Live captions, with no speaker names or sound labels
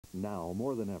Now,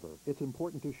 more than ever, it's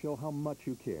important to show how much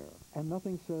you care, and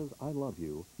nothing says I love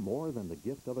you more than the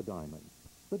gift of a diamond.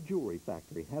 The Jewelry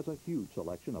Factory has a huge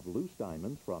selection of loose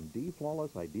diamonds from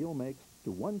D-Flawless Ideal Makes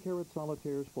to 1-carat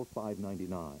solitaires for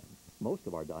 $5.99. Most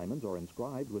of our diamonds are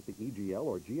inscribed with the EGL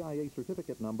or GIA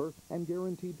certificate number and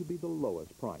guaranteed to be the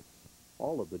lowest price.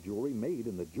 All of the jewelry made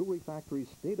in the Jewelry Factory's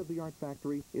state-of-the-art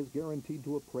factory is guaranteed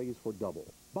to appraise for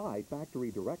double. Buy factory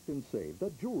direct and save. The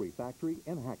Jewelry Factory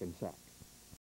in Hackensack.